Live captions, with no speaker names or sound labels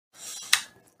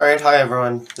Alright, hi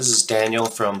everyone. This is Daniel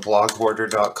from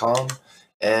bloghoarder.com,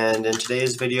 and in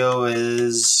today's video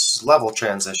is level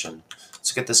transition.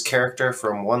 Let's get this character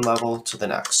from one level to the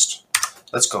next.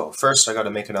 Let's go. First, I gotta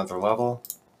make another level.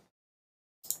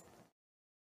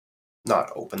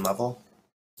 Not open level.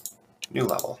 New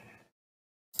level.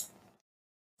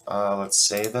 Let's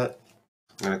save it.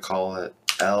 I'm gonna call it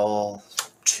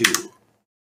L2.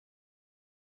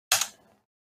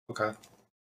 Okay.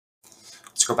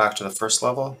 Let's go back to the first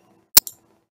level.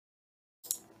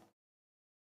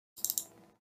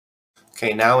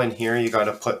 Okay, now in here you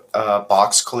gotta put a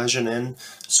box collision in,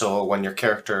 so when your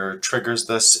character triggers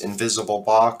this invisible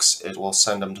box, it will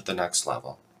send them to the next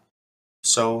level.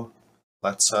 So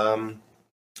let's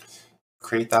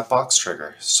create that box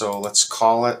trigger. So let's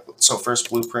call it, so first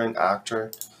blueprint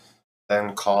actor,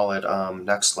 then call it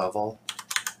next level.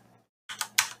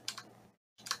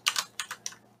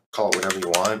 Call it whatever you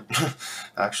want.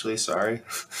 Actually, sorry.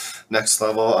 Next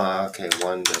level, okay,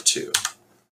 1 to 2.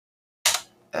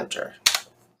 Enter.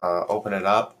 Open it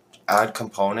up, add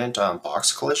component,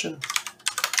 box collision.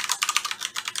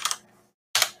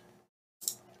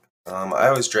 I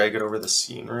always drag it over the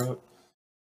scene root.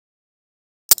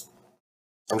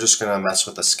 I'm just going to mess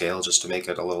with the scale just to make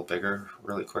it a little bigger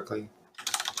really quickly.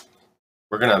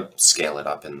 We're going to scale it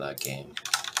up in the game.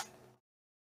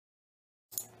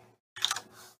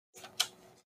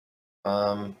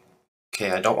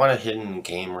 Okay, I don't want it hidden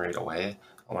game right away.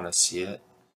 I want to see it.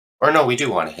 Or no, we do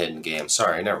want it hidden game.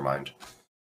 Sorry, never mind.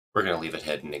 We're going to leave it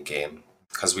hidden in game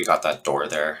because we got that door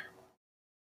there.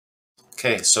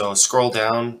 Okay, so scroll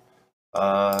down,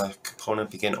 component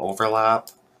begin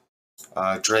overlap,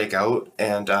 drag out,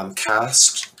 and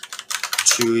cast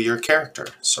to your character.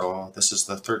 So this is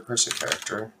the third person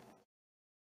character.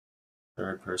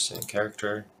 Third person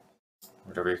character,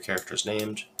 whatever your character's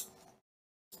named.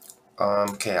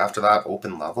 Okay, after that,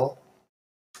 open level.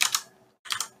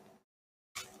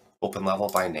 Open level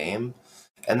by name.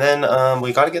 And then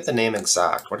we got to get the name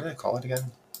exact. What did I call it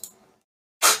again?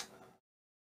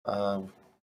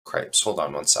 Cripes. Hold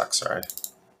on one sec, sorry.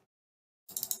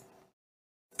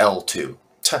 L2.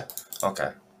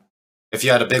 Okay. If you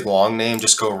had a big long name,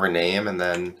 just go rename and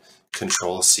then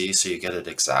Control C so you get it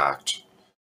exact.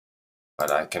 But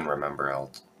I can remember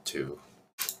L2.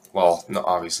 Well, no,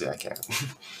 obviously I can't.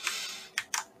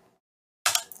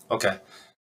 Okay.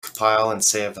 Compile and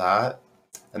save that.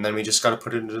 And then we just got to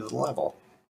put it into the level.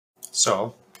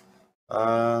 So,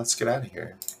 let's get out of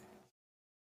here.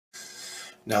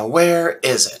 Now, where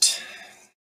is it?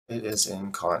 It is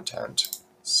in content.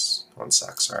 One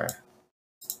sec, sorry.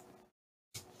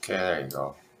 Okay, there you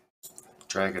go.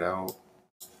 Drag it out.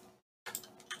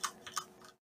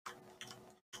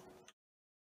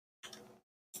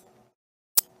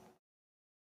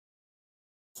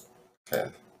 Okay,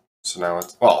 so now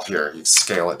it's, well, here, you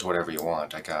scale it to whatever you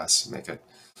want, I guess. Make it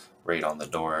right on the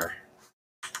door.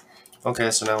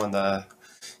 Okay, so now when the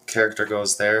character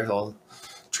goes there, he'll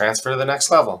transfer to the next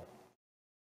level.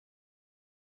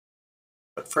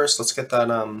 But first, let's get that,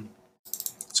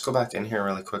 let's go back in here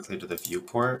really quickly to the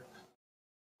viewport.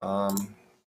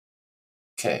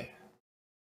 Okay.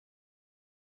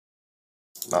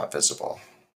 Not visible.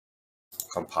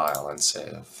 Compile and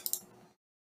save.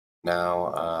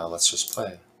 Now, let's just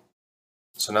play.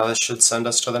 So now this should send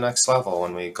us to the next level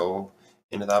when we go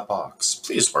into that box.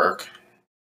 Please work.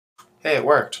 Hey, it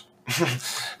worked.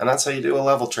 And that's how you do a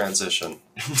level transition.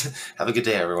 Have a good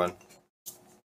day, everyone.